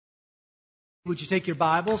Would you take your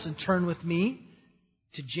Bibles and turn with me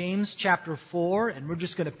to James chapter 4, and we're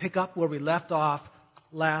just going to pick up where we left off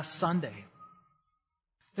last Sunday.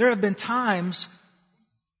 There have been times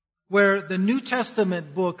where the New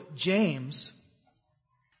Testament book James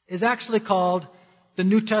is actually called the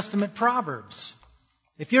New Testament Proverbs.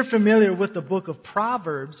 If you're familiar with the book of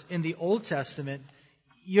Proverbs in the Old Testament,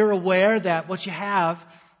 you're aware that what you have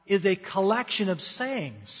is a collection of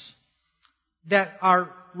sayings that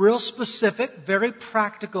are real specific, very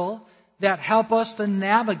practical, that help us to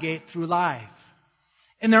navigate through life.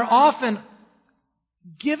 And they're often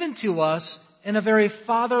given to us in a very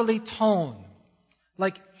fatherly tone.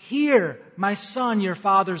 Like, hear, my son, your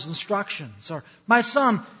father's instructions. Or, my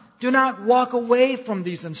son, do not walk away from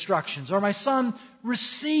these instructions. Or, my son,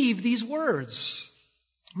 receive these words.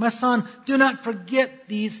 My son, do not forget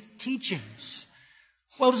these teachings.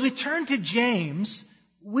 Well, as we turn to James,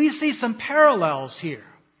 we see some parallels here.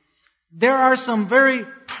 There are some very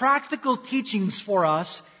practical teachings for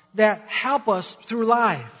us that help us through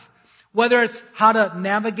life. Whether it's how to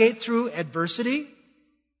navigate through adversity,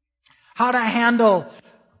 how to handle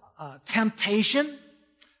temptation,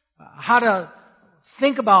 how to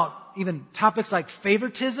think about even topics like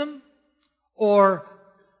favoritism, or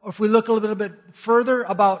if we look a little bit further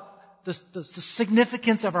about the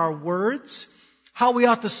significance of our words, how we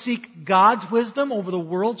ought to seek God's wisdom over the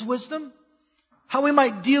world's wisdom, how we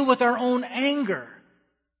might deal with our own anger,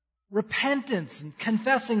 repentance, and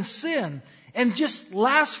confessing sin. And just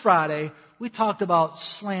last Friday, we talked about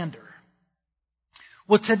slander.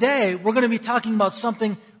 Well, today, we're going to be talking about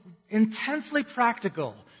something intensely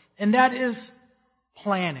practical, and that is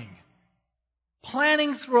planning.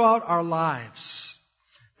 Planning throughout our lives.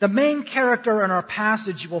 The main character in our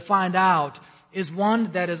passage, you will find out, is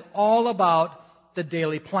one that is all about the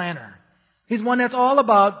daily planner. He's one that's all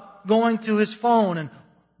about going to his phone and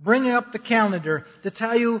bringing up the calendar to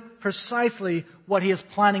tell you precisely what he is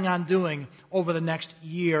planning on doing over the next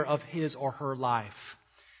year of his or her life.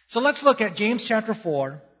 So let's look at James chapter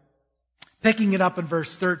 4, picking it up in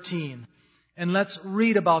verse 13. And let's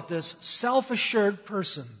read about this self-assured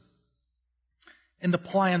person and the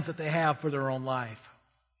plans that they have for their own life.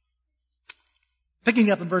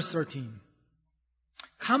 Picking up in verse 13.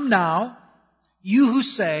 Come now, you who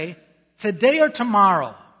say, today or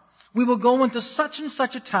tomorrow, we will go into such and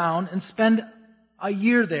such a town and spend a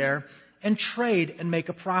year there and trade and make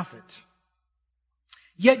a profit.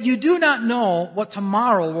 Yet you do not know what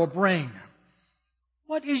tomorrow will bring.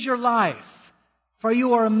 What is your life? For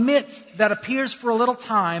you are a mist that appears for a little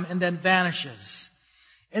time and then vanishes.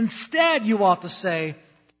 Instead, you ought to say,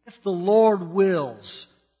 if the Lord wills,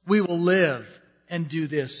 we will live and do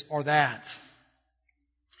this or that.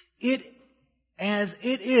 As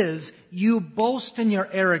it is, you boast in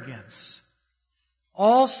your arrogance.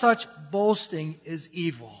 All such boasting is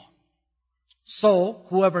evil. So,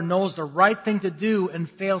 whoever knows the right thing to do and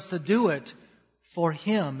fails to do it, for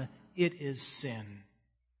him it is sin.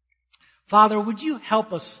 Father, would you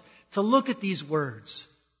help us to look at these words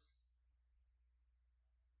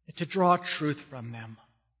and to draw truth from them?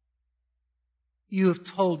 You have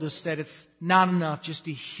told us that it's not enough just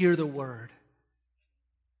to hear the word,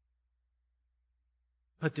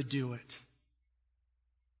 but to do it.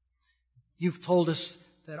 You've told us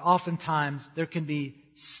that oftentimes there can be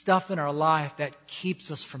stuff in our life that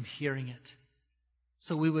keeps us from hearing it.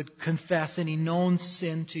 So we would confess any known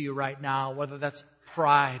sin to you right now, whether that's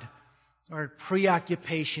pride or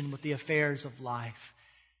preoccupation with the affairs of life.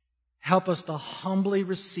 Help us to humbly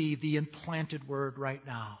receive the implanted word right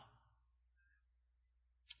now.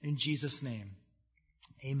 In Jesus' name,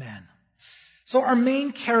 amen. So our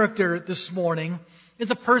main character this morning is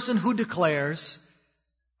a person who declares,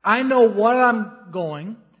 I know what I'm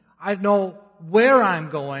going, I know where I'm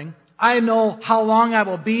going, I know how long I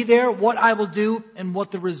will be there, what I will do, and what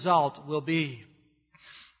the result will be.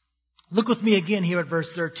 Look with me again here at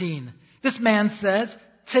verse 13. This man says,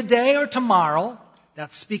 today or tomorrow,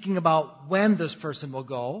 that's speaking about when this person will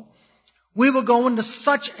go, we will go into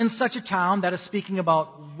such and such a town, that is speaking about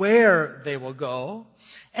where they will go,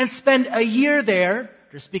 and spend a year there.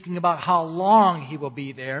 They're speaking about how long he will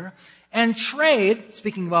be there. And trade,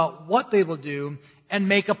 speaking about what they will do, and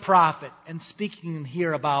make a profit. And speaking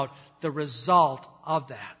here about the result of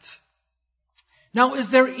that. Now,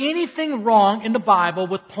 is there anything wrong in the Bible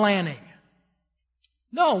with planning?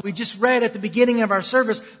 No, we just read at the beginning of our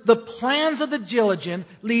service, the plans of the diligent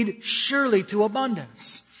lead surely to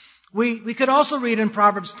abundance. We could also read in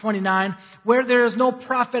Proverbs 29, where there is no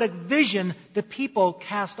prophetic vision, the people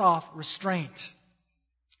cast off restraint.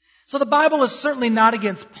 So the Bible is certainly not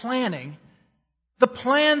against planning. The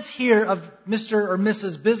plans here of Mr. or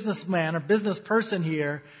Mrs. Businessman or business person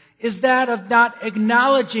here is that of not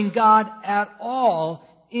acknowledging God at all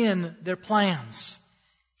in their plans.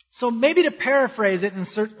 So maybe to paraphrase it in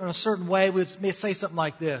a certain way, we may say something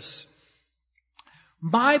like this.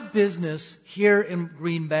 My business here in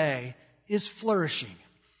Green Bay is flourishing.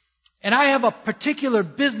 And I have a particular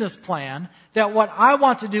business plan that what I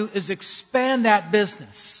want to do is expand that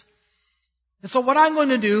business. And so what I'm going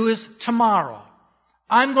to do is tomorrow,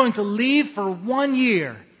 I'm going to leave for 1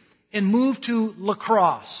 year and move to La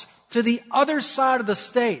Crosse, to the other side of the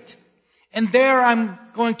state. And there I'm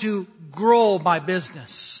going to grow my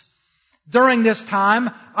business. During this time,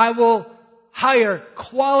 I will hire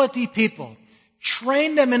quality people,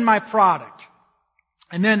 train them in my product.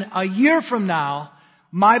 And then a year from now,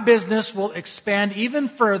 my business will expand even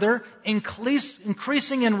further,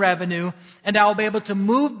 increasing in revenue, and I will be able to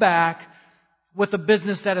move back with a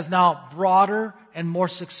business that is now broader and more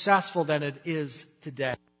successful than it is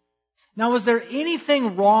today. Now, is there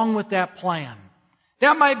anything wrong with that plan?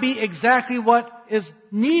 That might be exactly what is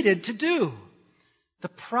needed to do. The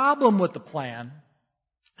problem with the plan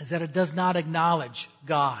is that it does not acknowledge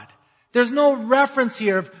God. There's no reference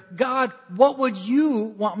here of, God, what would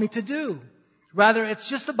you want me to do? Rather, it's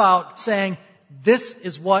just about saying, this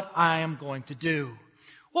is what I am going to do.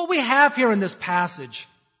 What we have here in this passage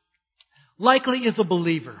likely is a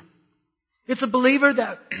believer. It's a believer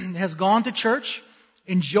that has gone to church,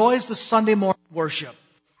 enjoys the Sunday morning worship.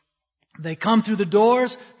 They come through the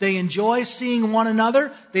doors, they enjoy seeing one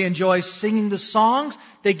another, they enjoy singing the songs,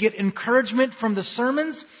 they get encouragement from the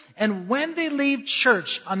sermons, and when they leave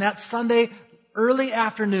church on that Sunday early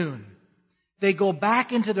afternoon, they go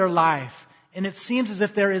back into their life, and it seems as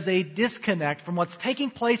if there is a disconnect from what's taking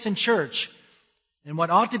place in church and what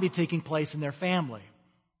ought to be taking place in their family,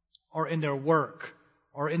 or in their work,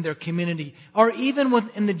 or in their community, or even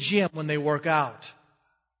in the gym when they work out.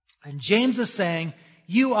 And James is saying,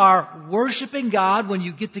 you are worshiping God when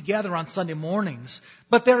you get together on Sunday mornings,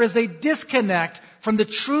 but there is a disconnect from the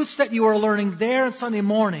truths that you are learning there on Sunday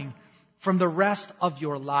morning from the rest of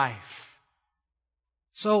your life.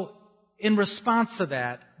 So, in response to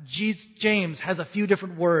that, James has a few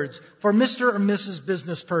different words for Mr. or Mrs.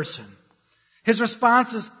 Business Person. His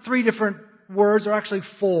response is 3 different words, or actually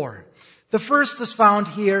 4. The first is found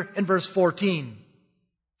here in verse 14.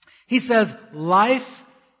 He says, life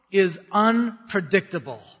is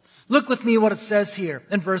unpredictable. Look with me what it says here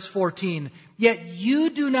in verse 14. Yet you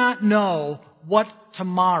do not know what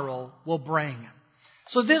tomorrow will bring.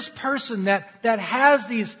 So this person that has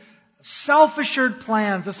these self-assured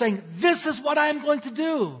plans of saying, this is what I'm going to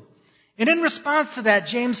do. And in response to that,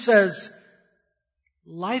 James says,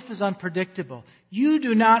 life is unpredictable. You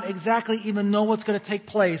do not exactly even know what's going to take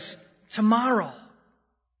place tomorrow.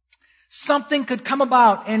 Something could come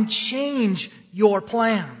about and change your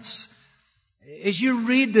plans. As you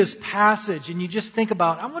read this passage and you just think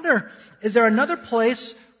about, I wonder, is there another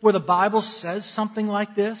place where the Bible says something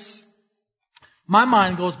like this? My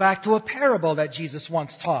mind goes back to a parable that Jesus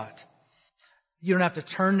once taught. You don't have to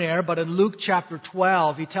turn there, but in Luke chapter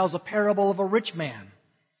 12, he tells a parable of a rich man.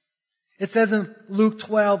 It says in Luke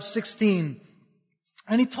 12:16,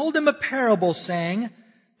 and he told him a parable saying,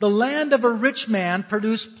 the land of a rich man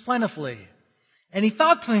produced plentifully. And he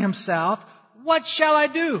thought to himself, what shall I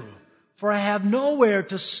do? For I have nowhere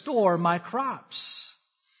to store my crops.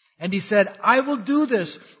 And he said, I will do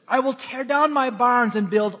this. I will tear down my barns and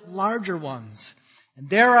build larger ones. And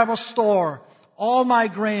there I will store all my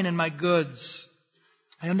grain and my goods.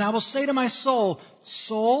 And I will say to my soul,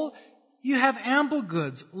 soul, you have ample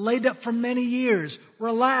goods laid up for many years.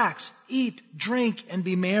 Relax, eat, drink, and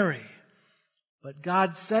be merry. But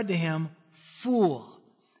God said to him, fool,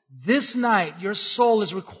 this night your soul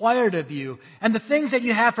is required of you, and the things that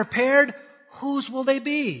you have prepared, whose will they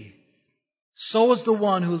be? So is the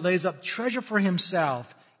one who lays up treasure for himself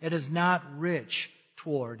and is not rich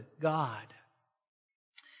toward God.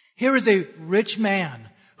 Here is a rich man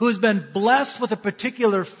who has been blessed with a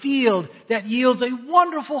particular field that yields a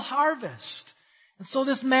wonderful harvest. And so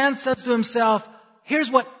this man says to himself, here's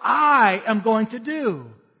what I am going to do.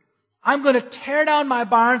 I'm going to tear down my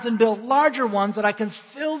barns and build larger ones that I can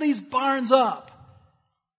fill these barns up.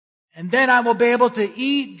 And then I will be able to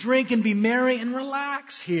eat, drink, and be merry and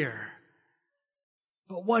relax here.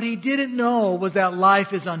 But what he didn't know was that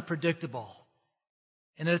life is unpredictable.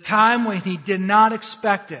 And at a time when he did not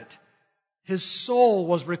expect it, his soul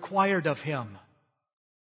was required of him.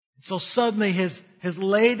 So suddenly his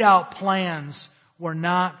laid out plans were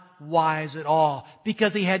not wise at all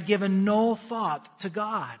because he had given no thought to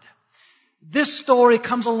God. This story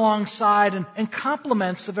comes alongside and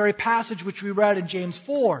complements the very passage which we read in James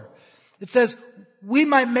 4. It says, we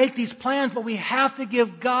might make these plans, but we have to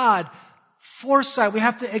give God foresight. We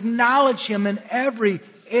have to acknowledge Him in every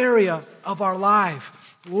area of our life.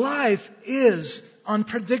 Life is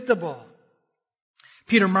unpredictable.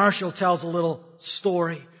 Peter Marshall tells a little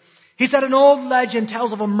story. He said an old legend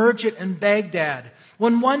tells of a merchant in Baghdad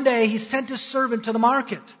when one day he sent his servant to the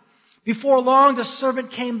market. Before long, the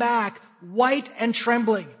servant came back, white and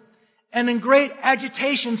trembling, and in great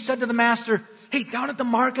agitation said to the master, "Hey, down at the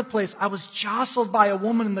marketplace, I was jostled by a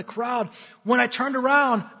woman in the crowd. When I turned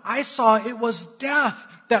around, I saw it was death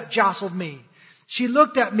that jostled me. She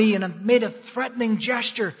looked at me and made a threatening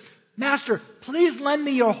gesture. 'Master, please lend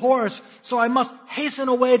me your horse, so I must hasten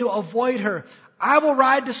away to avoid her. I will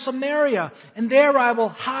ride to Samaria, and there I will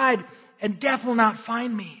hide, and death will not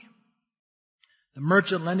find me.' The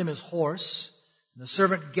merchant lent him his horse, and the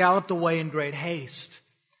servant galloped away in great haste.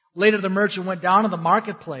 Later the merchant went down to the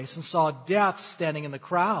marketplace and saw Death standing in the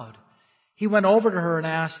crowd. He went over to her and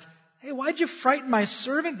asked, 'Hey, why'd you frighten my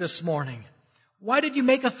servant this morning? Why did you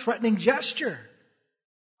make a threatening gesture?'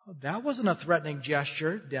 'Oh, that wasn't a threatening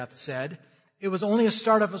gesture,' Death said. 'It was only a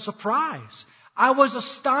start of a surprise. I was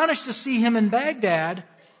astonished to see him in Baghdad,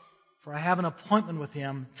 for I have an appointment with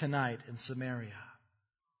him tonight in Samaria.'"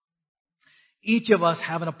 Each of us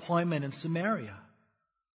have an appointment in Samaria.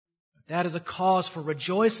 That is a cause for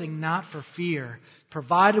rejoicing, not for fear,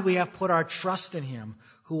 provided we have put our trust in Him,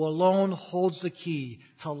 who alone holds the key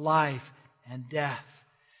to life and death.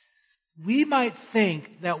 We might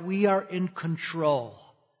think that we are in control.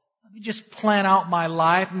 Let me just plan out my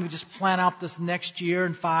life. Let me just plan out this next year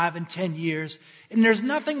and 5 and 10 years. And there's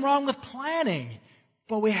nothing wrong with planning.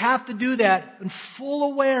 But we have to do that in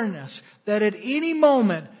full awareness that at any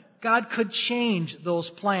moment, God could change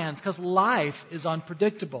those plans because life is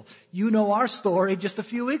unpredictable. You know our story just a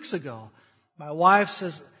few weeks ago. My wife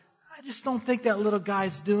says, "I just don't think that little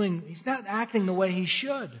he's not acting the way he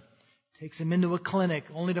should." Takes him into a clinic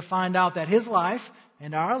only to find out that his life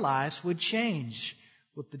and our lives would change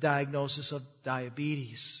with the diagnosis of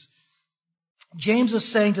diabetes. James is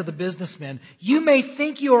saying to the businessman, you may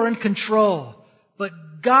think you are in control,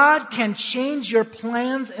 but God can change your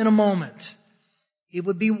plans in a moment. It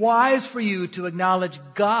would be wise for you to acknowledge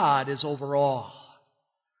God is over all.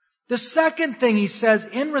 The second thing he says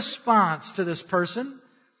in response to this person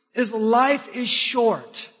is life is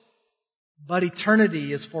short, but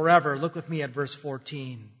eternity is forever. Look with me at verse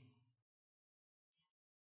 14.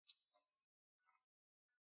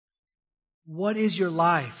 What is your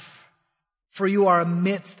life? For you are a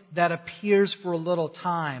mist that appears for a little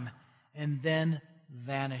time and then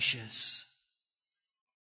vanishes.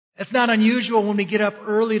 It's not unusual when we get up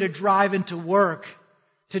early to drive into work,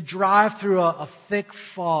 to drive through a thick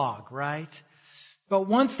fog, right? But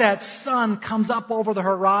once that sun comes up over the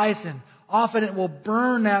horizon, often it will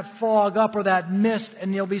burn that fog up or that mist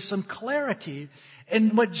and there'll be some clarity.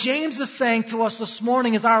 And what James is saying to us this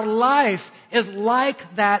morning is our life is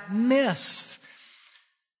like that mist.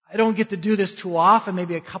 I don't get to do this too often,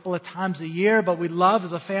 maybe a couple of times a year, but we love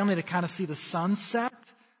as a family to kind of see the sunset.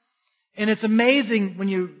 And it's amazing when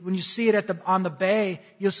you see it on the bay,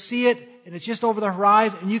 you'll see it and it's just over the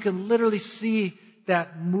horizon and you can literally see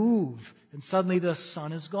that move and suddenly the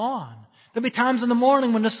sun is gone. There'll be times in the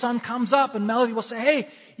morning when the sun comes up and Melody will say, "Hey,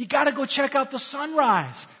 you got to go check out the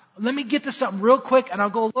sunrise. Let me get to something real quick and I'll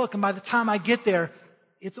go look." And by the time I get there,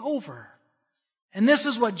 it's over. And this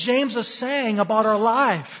is what James is saying about our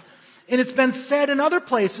life. And it's been said in other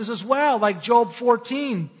places as well, like Job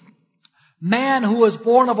 14. Man who was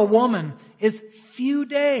born of a woman is few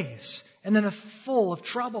days and then full of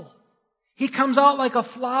trouble. He comes out like a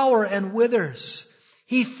flower and withers.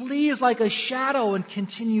 He flees like a shadow and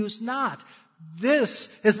continues not. This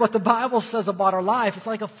is what the Bible says about our life. It's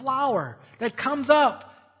like a flower that comes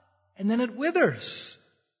up and then it withers.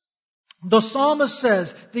 The psalmist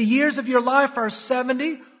says, the years of your life are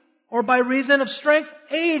 70, or by reason of strength,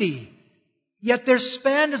 80. Yet their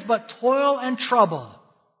span is but toil and trouble.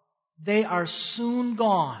 They are soon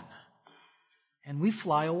gone, and we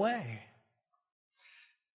fly away.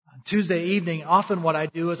 On Tuesday evening, often what I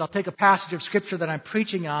do is I'll take a passage of Scripture that I'm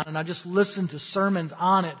preaching on, and I just listen to sermons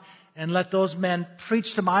on it and let those men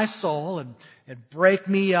preach to my soul and break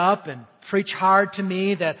me up and preach hard to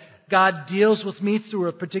me, that God deals with me through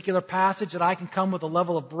a particular passage, that I can come with a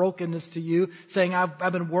level of brokenness to you, saying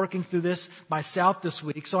I've been working through this myself this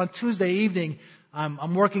week. So on Tuesday evening,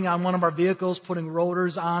 I'm working on one of our vehicles, putting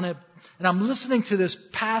rotors on it, and I'm listening to this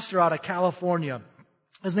pastor out of California.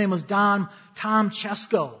 His name was Tom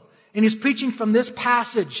Chesko, and he's preaching from this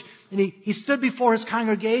passage And he stood before his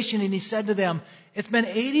congregation and he said to them, "It's been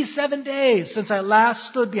 87 days since I last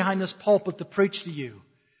stood behind this pulpit to preach to you.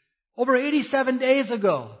 Over 87 days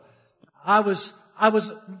ago, I was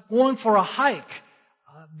going for a hike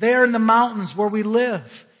there in the mountains where we live,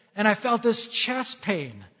 and I felt this chest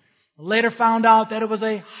pain. Later found out that it was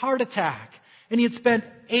a heart attack, and he had spent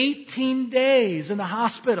 18 days in the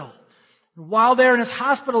hospital. While there in his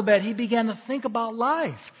hospital bed, he began to think about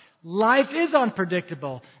life. Life is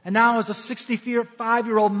unpredictable. And now as a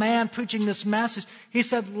 65-year-old man preaching this message, he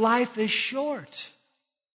said life is short.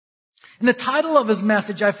 And the title of his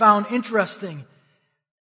message I found interesting.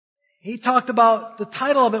 He talked about, the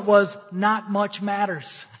title of it was, Not Much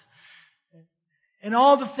Matters. And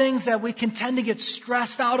all the things that we can tend to get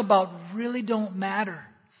stressed out about really don't matter.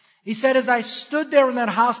 He said, as I stood there in that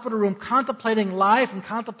hospital room contemplating life and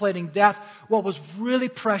contemplating death, what was really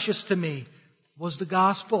precious to me was the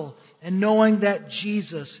gospel and knowing that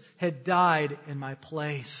Jesus had died in my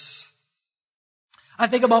place. I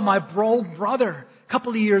think about my brother, a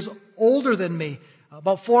couple of years older than me.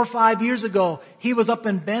 About 4 or 5 years ago, he was up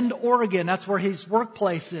in Bend, Oregon. That's where his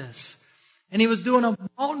workplace is. And he was doing a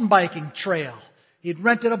mountain biking trail. He had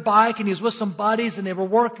rented a bike and he was with some buddies and they were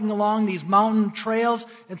working along these mountain trails,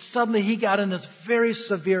 and suddenly he got in this very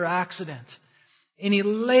severe accident. And he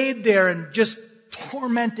laid there in just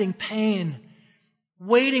tormenting pain,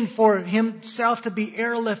 waiting for himself to be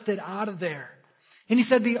airlifted out of there. And he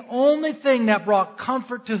said the only thing that brought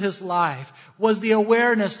comfort to his life was the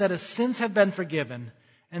awareness that his sins had been forgiven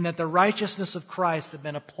and that the righteousness of Christ had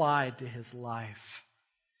been applied to his life.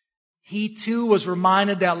 He too was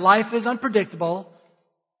reminded that life is unpredictable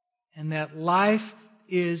and that life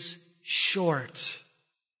is short.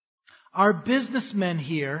 Our businessman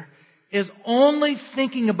here is only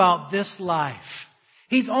thinking about this life.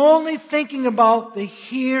 He's only thinking about the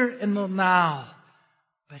here and the now.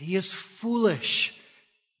 But he is foolish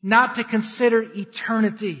not to consider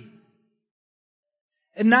eternity.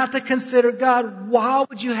 And not to consider, God, how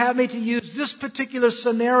would you have me to use this particular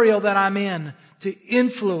scenario that I'm in to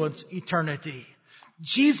influence eternity?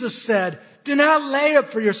 Jesus said, do not lay up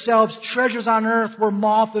for yourselves treasures on earth where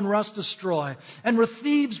moth and rust destroy and where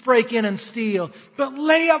thieves break in and steal. But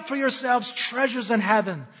lay up for yourselves treasures in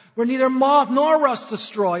heaven where neither moth nor rust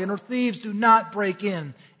destroy and where thieves do not break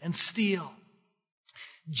in and steal.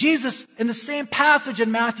 Jesus, in the same passage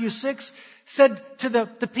in Matthew 6, said to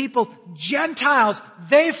the people, Gentiles,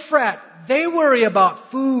 they fret, they worry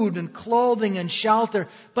about food and clothing and shelter,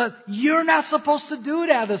 but you're not supposed to do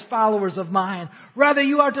that as followers of mine. Rather,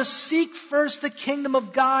 you are to seek first the kingdom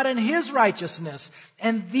of God and His righteousness,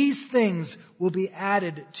 and these things will be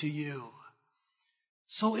added to you.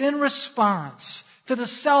 So in response to the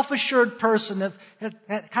self-assured person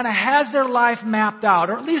that kind of has their life mapped out,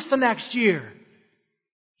 or at least the next year,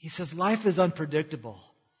 he says life is unpredictable.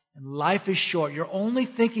 And life is short. You're only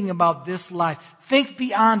thinking about this life. Think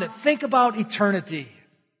beyond it. Think about eternity.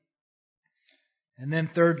 And then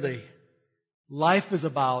thirdly, life is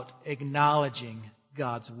about acknowledging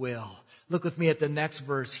God's will. Look with me at the next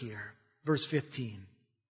verse here. Verse 15.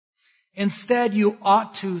 Instead, you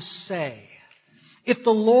ought to say, if the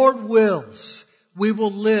Lord wills, we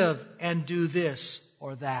will live and do this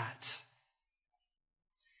or that.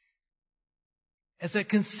 As I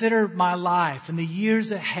consider my life and the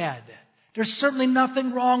years ahead, there's certainly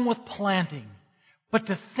nothing wrong with planting. But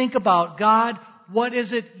to think about, God, what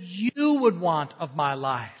is it you would want of my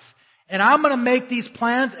life? And I'm going to make these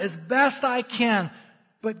plans as best I can.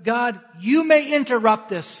 But God, you may interrupt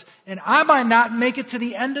this, and I might not make it to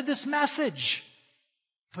the end of this message.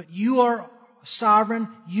 But you are sovereign.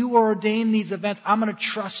 You ordain these events. I'm going to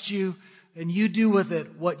trust you, and you do with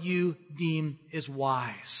it what you deem is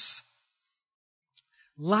wise.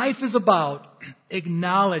 Life is about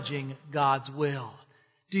acknowledging God's will.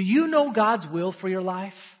 Do you know God's will for your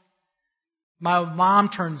life? My mom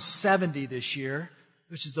turns 70 this year,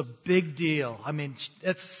 which is a big deal. I mean,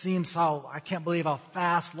 I can't believe how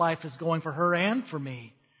fast life is going for her and for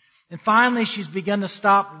me. And finally, she's begun to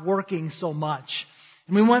stop working so much.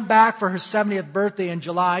 And we went back for her 70th birthday in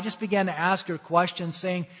July. I just began to ask her questions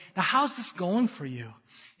saying, now how's this going for you?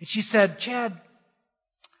 And she said, Chad,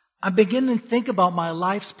 I'm beginning to think about my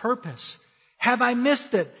life's purpose. Have I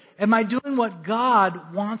missed it? Am I doing what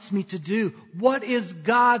God wants me to do? What is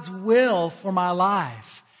God's will for my life?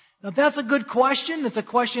 Now that's a good question. It's a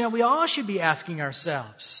question that we all should be asking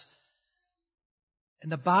ourselves.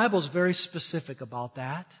 And the Bible's very specific about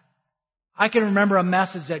that. I can remember a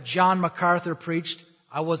message that John MacArthur preached.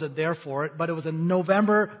 I wasn't there for it, but it was in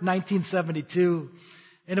November 1972.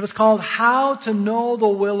 And it was called How to Know the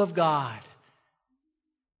Will of God.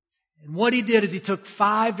 And what he did is he took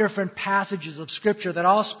 5 different passages of Scripture that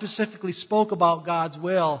all specifically spoke about God's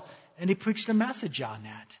will, and he preached a message on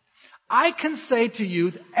that. I can say to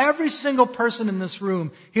you that every single person in this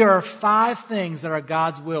room, here are 5 things that are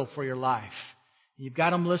God's will for your life. You've got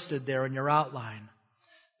them listed there in your outline.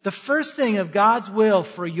 The first thing of God's will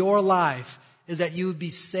for your life is that you would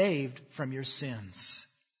be saved from your sins.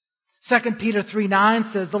 2 Peter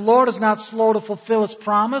 3:9 says, "The Lord is not slow to fulfill His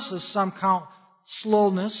promise, as some count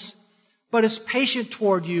slowness, but is patient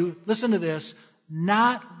toward you," listen to this,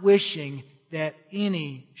 "not wishing that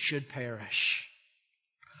any should perish,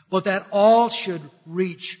 but that all should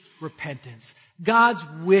reach repentance." God's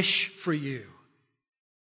wish for you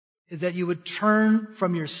is that you would turn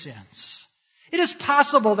from your sins. It is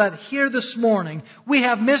possible that here this morning we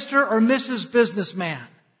have Mr. or Mrs. Businessman,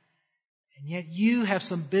 and yet you have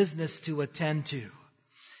some business to attend to.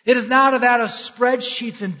 It is not that of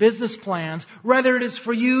spreadsheets and business plans. Rather, it is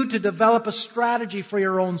for you to develop a strategy for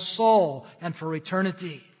your own soul and for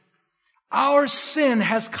eternity. Our sin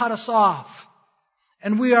has cut us off,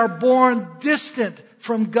 and we are born distant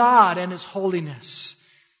from God and His holiness.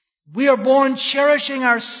 We are born cherishing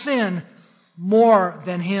our sin more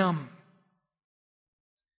than Him.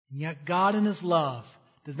 And yet God in His love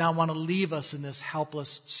does not want to leave us in this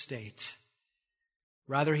helpless state.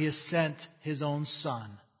 Rather, He has sent His own Son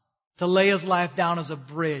to lay His life down as a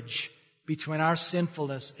bridge between our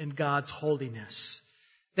sinfulness and God's holiness.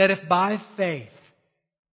 That if by faith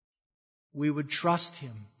we would trust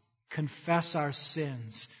Him, confess our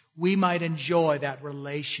sins, we might enjoy that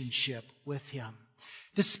relationship with Him.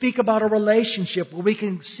 To speak about a relationship where we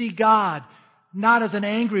can see God not as an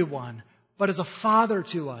angry one, but as a Father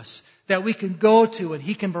to us that we can go to and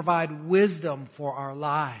He can provide wisdom for our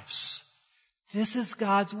lives. This is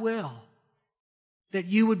God's will, that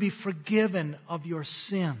you would be forgiven of your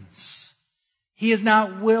sins. He is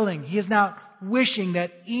not willing, He is not wishing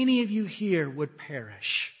that any of you here would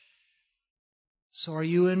perish. So are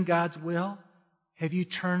you in God's will? Have you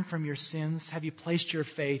turned from your sins? Have you placed your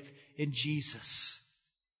faith in Jesus?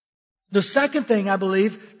 The second thing I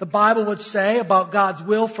believe the Bible would say about God's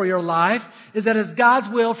will for your life is that it's God's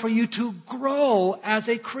will for you to grow as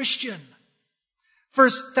a Christian.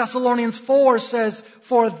 1 Thessalonians 4 says,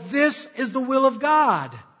 "For this is the will of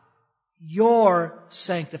God, your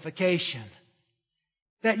sanctification."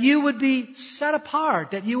 That you would be set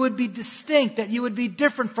apart, that you would be distinct, that you would be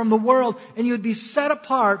different from the world, and you would be set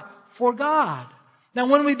apart for God. Now,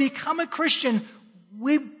 when we become a Christian,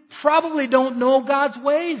 we probably don't know God's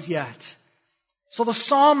ways yet. So the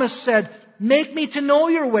psalmist said, "Make me to know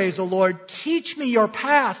your ways, O Lord. Teach me your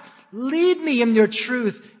paths. Lead me in your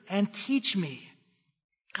truth and teach me."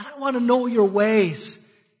 God, I want to know your ways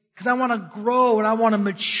because I want to grow and I want to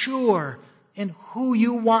mature in who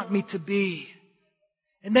you want me to be.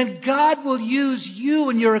 And then God will use you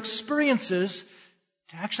and your experiences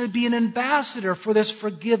to actually be an ambassador for this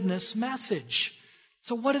forgiveness message.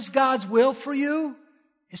 So what is God's will for you?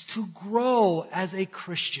 Is to grow as a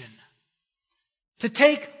Christian. To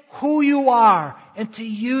take who you are and to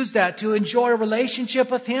use that to enjoy a relationship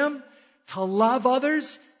with Him, to love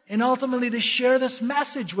others, and ultimately to share this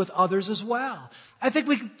message with others as well. I think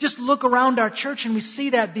we can just look around our church and we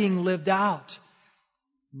see that being lived out.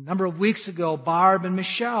 A number of weeks ago, Barb and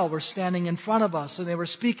Michelle were standing in front of us and they were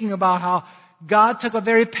speaking about how God took a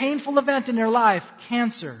very painful event in their life,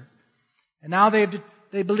 cancer. And now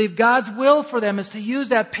they believe God's will for them is to use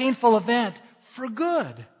that painful event for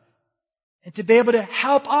good. And to be able to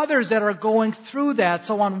help others that are going through that.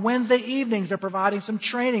 So on Wednesday evenings, they're providing some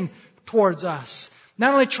training towards us.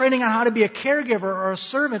 Not only training on how to be a caregiver or a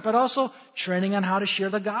servant, but also training on how to share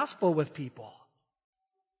the gospel with people.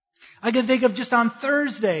 I can think of just on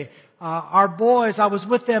Thursday, our boys, I was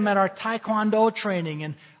with them at our Taekwondo training,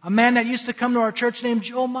 and a man that used to come to our church named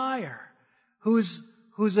Joe Meyer, who's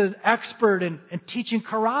an expert in teaching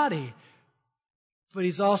karate, but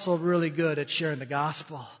he's also really good at sharing the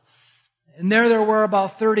gospel. And there were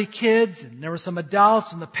about 30 kids, and there were some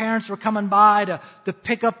adults, and the parents were coming by to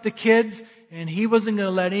pick up the kids, and he wasn't going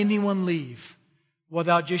to let anyone leave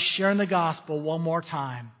without just sharing the gospel one more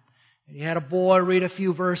time. And he had a boy read a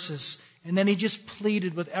few verses, and then he just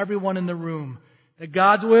pleaded with everyone in the room that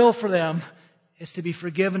God's will for them is to be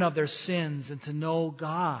forgiven of their sins and to know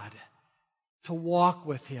God, to walk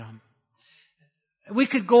with Him. We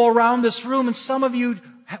could go around this room, and some of you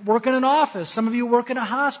work in an office, some of you work in a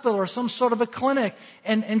hospital or some sort of a clinic,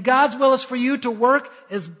 and God's will is for you to work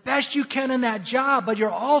as best you can in that job, but you're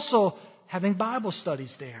also having Bible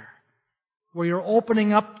studies there, where you're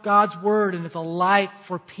opening up God's Word and it's a light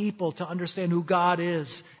for people to understand who God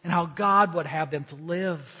is and how God would have them to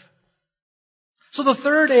live. So the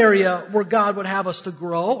third area where God would have us to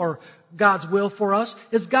grow, or God's will for us,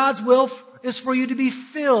 is God's will is for you to be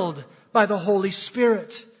filled by the Holy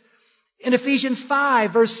Spirit. In Ephesians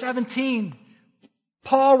 5, verse 17,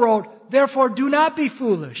 Paul wrote, "Therefore do not be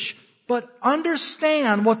foolish, but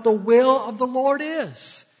understand what the will of the Lord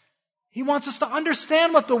is." He wants us to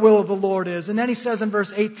understand what the will of the Lord is. And then he says in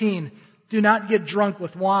verse 18, "Do not get drunk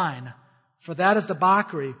with wine, for that is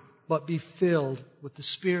debauchery, but be filled with the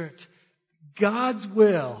Spirit." God's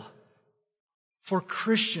will for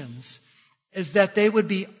Christians is that they would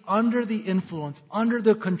be under the influence, under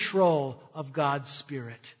the control of God's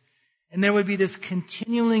Spirit. And there would be this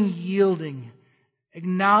continuing yielding,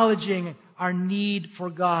 acknowledging our need for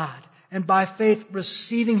God, and by faith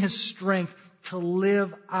receiving His strength to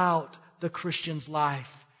live out the Christian's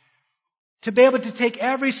life. To be able to take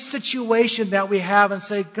every situation that we have and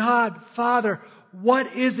say, "God, Father,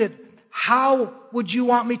 what is it? How would you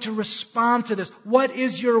want me to respond to this? What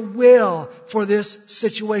is your will for this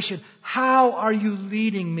situation? How are you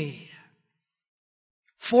leading me?"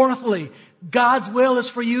 Fourthly, God's will is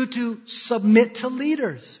for you to submit to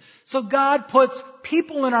leaders. So God puts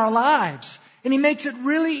people in our lives, and He makes it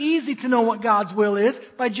really easy to know what God's will is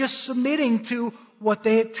by just submitting to what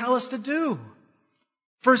they tell us to do.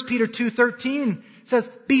 1 Peter 2:13 says,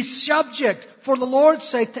 "Be subject for the Lord's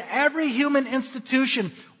sake to every human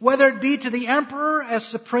institution, whether it be to the emperor as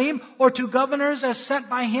supreme or to governors as sent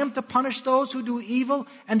by him to punish those who do evil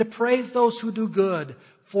and to praise those who do good.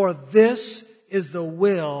 For this is the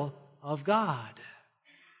will of God."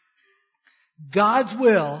 God's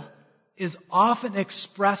will is often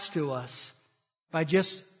expressed to us by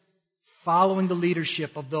just following the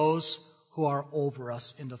leadership of those who are over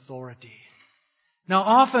us in authority. Now,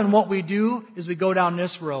 often what we do is we go down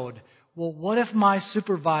this road. Well, what if my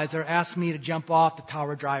supervisor asks me to jump off the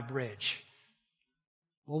Tower Drive Bridge?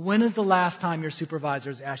 Well, when is the last time your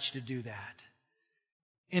supervisor has asked you to do that?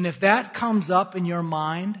 And if that comes up in your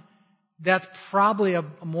mind, that's probably a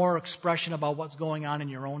more expression about what's going on in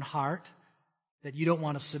your own heart, that you don't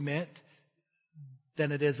want to submit,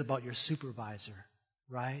 than it is about your supervisor,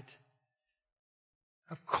 right?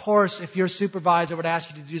 Of course, if your supervisor would ask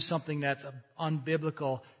you to do something that's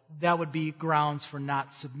unbiblical, that would be grounds for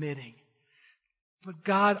not submitting. But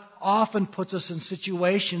God often puts us in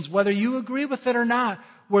situations, whether you agree with it or not,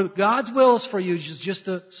 where God's will is for you is just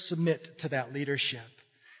to submit to that leadership.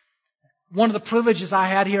 One of the privileges I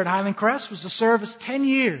had here at Highland Crest was to serve as 10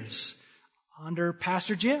 years under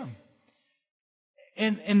Pastor Jim.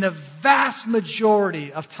 And in the vast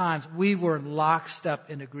majority of times, we were in lockstep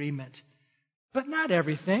in agreement. But not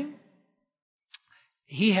everything.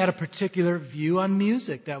 He had a particular view on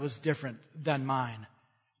music that was different than mine.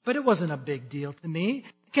 But it wasn't a big deal to me.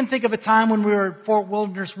 I can think of a time when we were at Fort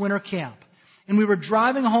Wilderness Winter Camp, and we were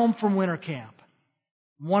driving home from winter camp.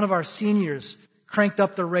 One of our seniors cranked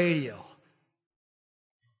up the radio.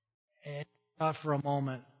 And I thought for a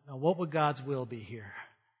moment, now what would God's will be here?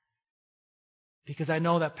 Because I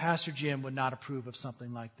know that Pastor Jim would not approve of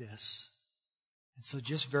something like this. And so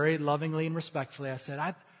just very lovingly and respectfully, I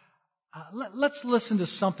said, let's listen to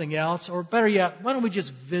something else. Or better yet, why don't we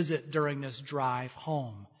just visit during this drive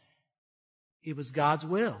home? It was God's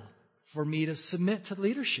will for me to submit to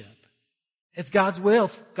leadership. It's God's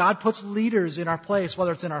will. God puts leaders in our place,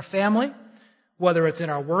 whether it's in our family, whether it's in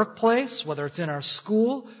our workplace, whether it's in our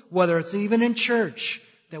school, whether it's even in church,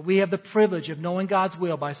 that we have the privilege of knowing God's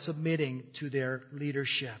will by submitting to their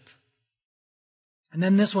leadership. And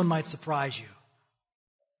then this one might surprise you.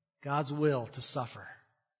 God's will to suffer.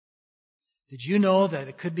 Did you know that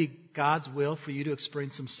it could be God's will for you to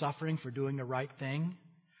experience some suffering for doing the right thing?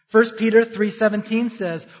 1 Peter 3:17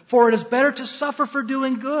 says, "For it is better to suffer for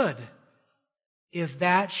doing good, if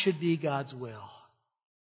that should be God's will."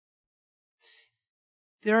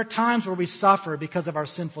 There are times where we suffer because of our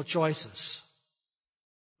sinful choices.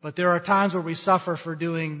 But there are times where we suffer for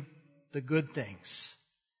doing the good things.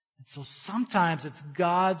 And so sometimes it's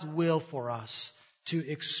God's will for us to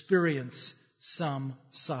experience some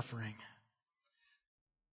suffering.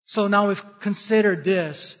 So now we've considered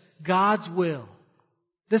this, God's will.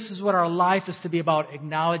 This is what our life is to be about,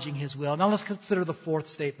 acknowledging His will. Now let's consider the fourth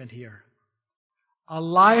statement here. A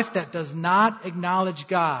life that does not acknowledge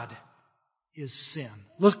God is sin.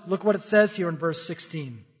 Look what it says here in verse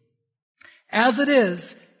 16. "As it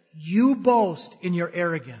is, you boast in your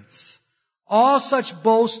arrogance. All such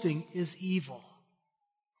boasting is evil."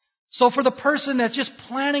 So for the person that's just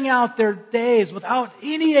planning out their days without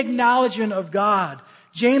any acknowledgement of God,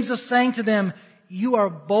 James is saying to them, you are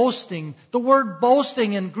boasting. The word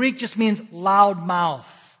boasting in Greek just means loud mouth.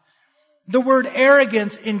 The word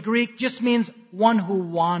arrogance in Greek just means one who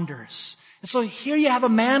wanders. And so here you have a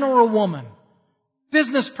man or a woman,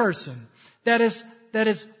 business person, that is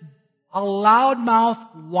a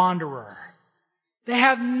loudmouth wanderer. They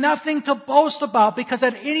have nothing to boast about because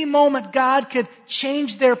at any moment God could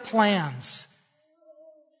change their plans.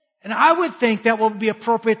 And I would think that would be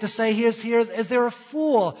appropriate to say, is there a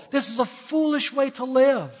fool? This is a foolish way to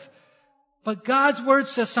live. But God's Word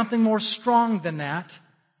says something more strong than that.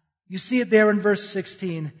 You see it there in verse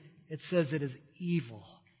 16. It says it is evil.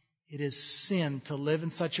 It is sin to live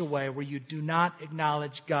in such a way where you do not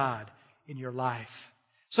acknowledge God in your life.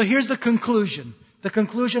 So here's the conclusion. The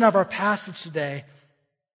conclusion of our passage today.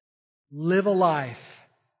 Live a life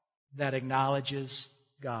that acknowledges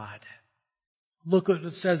God. Look what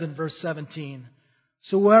it says in verse 17.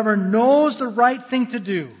 So whoever knows the right thing to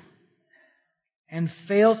do and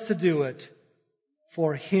fails to do it,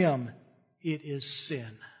 for him it is sin.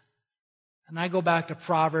 And I go back to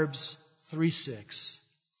Proverbs 3:6.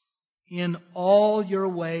 In all your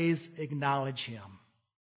ways acknowledge Him,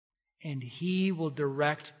 and He will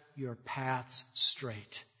direct your paths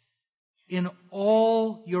straight. In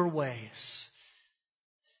all your ways.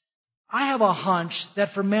 I have a hunch that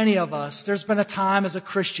for many of us, there's been a time as a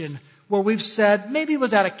Christian where we've said, maybe it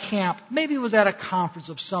was at a camp, maybe it was at a conference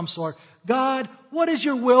of some sort, God, what is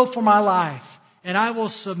your will for my life? And I will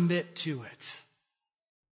submit to it.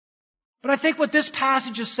 But I think what this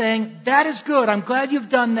passage is saying, that is good. I'm glad you've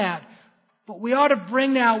done that. But we ought to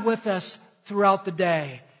bring that with us throughout the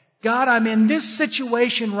day. God, I'm in this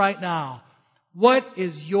situation right now. What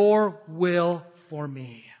is your will for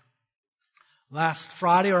me? Last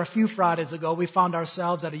Friday or a few Fridays ago, we found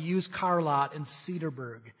ourselves at a used car lot in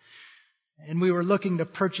Cedarburg. And we were looking to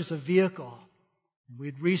purchase a vehicle.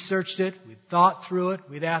 We'd researched it. We'd thought through it.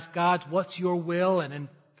 We'd asked God, what's your will? And in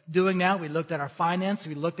doing that, we looked at our finances.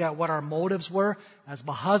 We looked at what our motives were. As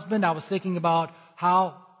my husband, I was thinking about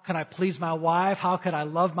how can I please my wife? How could I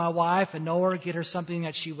love my wife and know her, get her something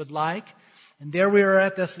that she would like? And there we were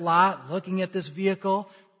at this lot, looking at this vehicle.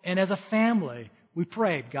 And as a family, we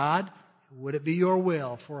prayed, God, would it be your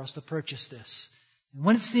will for us to purchase this? And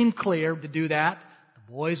when it seemed clear to do that,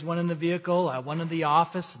 the boys went in the vehicle, I went in the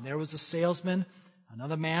office, and there was a salesman.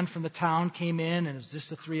 Another man from the town came in, and it was just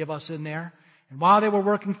the three of us in there. And while they were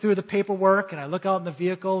working through the paperwork, and I look out in the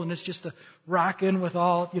vehicle, and it's just a rockin' with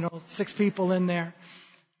all, 6 people in there,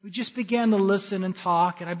 we just began to listen and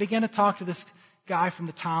talk. And I began to talk to this guy from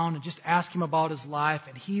the town and just ask him about his life.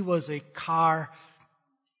 And he was a car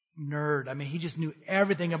nerd. I mean, he just knew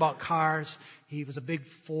everything about cars. He was a big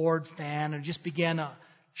Ford fan and just began to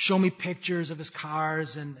show me pictures of his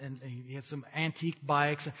cars, and he had some antique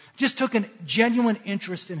bikes. Just took a genuine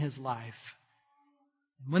interest in his life.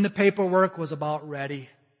 When the paperwork was about ready,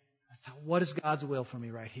 I thought, what is God's will for me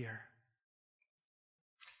right here?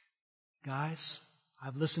 Guys,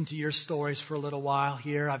 I've listened to your stories for a little while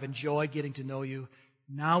here. I've enjoyed getting to know you.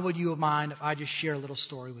 Now would you mind if I just share a little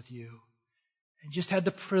story with you? And just had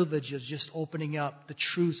the privilege of just opening up the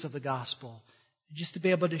truths of the gospel. And just to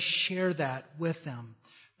be able to share that with them.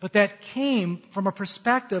 But that came from a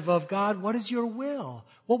perspective of, God, what is your will?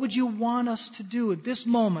 What would you want us to do at this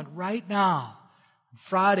moment, right now?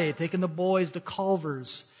 Friday, taking the boys to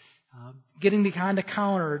Culver's, getting behind the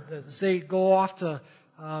counter as they go off to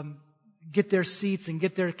get their seats and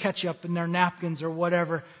get their ketchup and their napkins or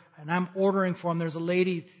whatever. And I'm ordering for them. There's a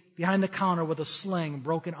lady behind the counter with a sling,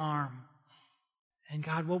 broken arm. And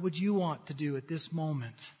God, what would you want to do at this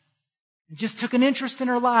moment? And just took an interest in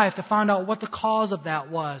her life to find out what the cause of that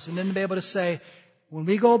was. And then to be able to say, when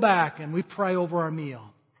we go back and we pray over our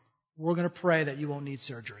meal, we're going to pray that you won't need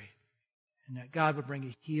surgery. And that God would bring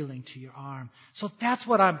a healing to your arm. So that's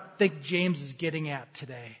what I think James is getting at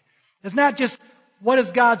today. It's not just what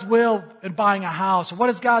is God's will in buying a house, or what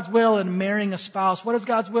is God's will in marrying a spouse, what is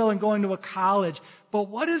God's will in going to a college, but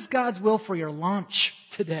what is God's will for your lunch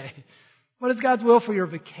today? What is God's will for your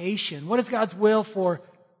vacation? What is God's will for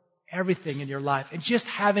everything in your life? And just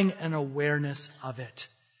having an awareness of it.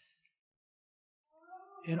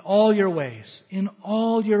 In all your ways,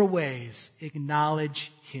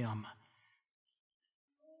 acknowledge Him.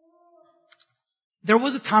 There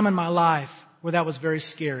was a time in my life where that was very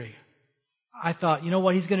scary. I thought, you know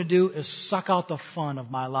what He's going to do is suck out the fun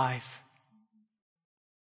of my life.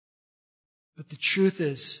 But the truth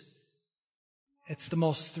is, it's the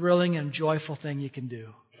most thrilling and joyful thing you can do.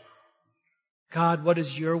 God, what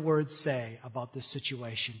does your word say about this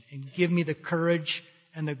situation? And give me the courage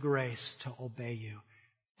and the grace to obey you.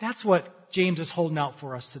 That's what James is holding out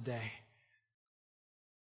for us today.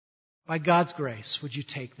 By God's grace, would you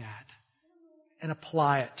take that and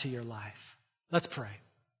apply it to your life? Let's pray.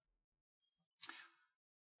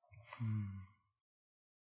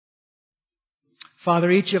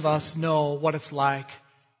 Father, each of us know what it's like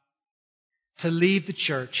to leave the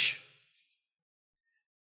church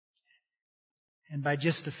and by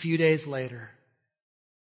just a few days later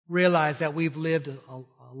realize that we've lived a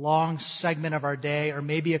long segment of our day or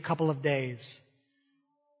maybe a couple of days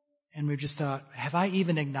and we've just thought, have I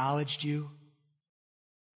even acknowledged you?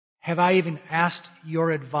 Have I even asked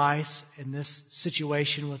your advice in this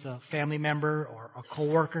situation with a family member or a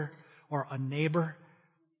coworker or a neighbor?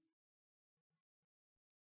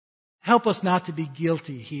 Help us not to be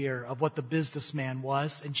guilty here of what the businessman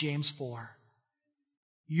was in James 4.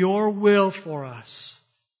 Your will for us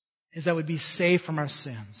is that we'd be saved from our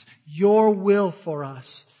sins. Your will for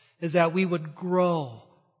us is that we would grow.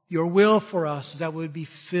 Your will for us is that we would be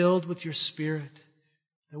filled with your Spirit,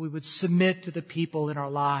 that we would submit to the people in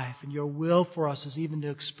our life. And your will for us is even to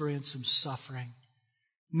experience some suffering.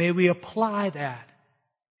 May we apply that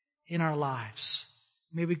in our lives.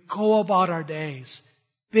 May we go about our days,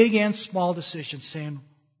 big and small decisions, saying,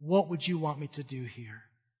 what would you want me to do here?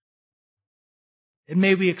 And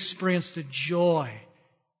may we experience the joy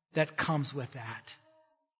that comes with that.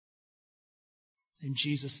 In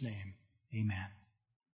Jesus' name, amen.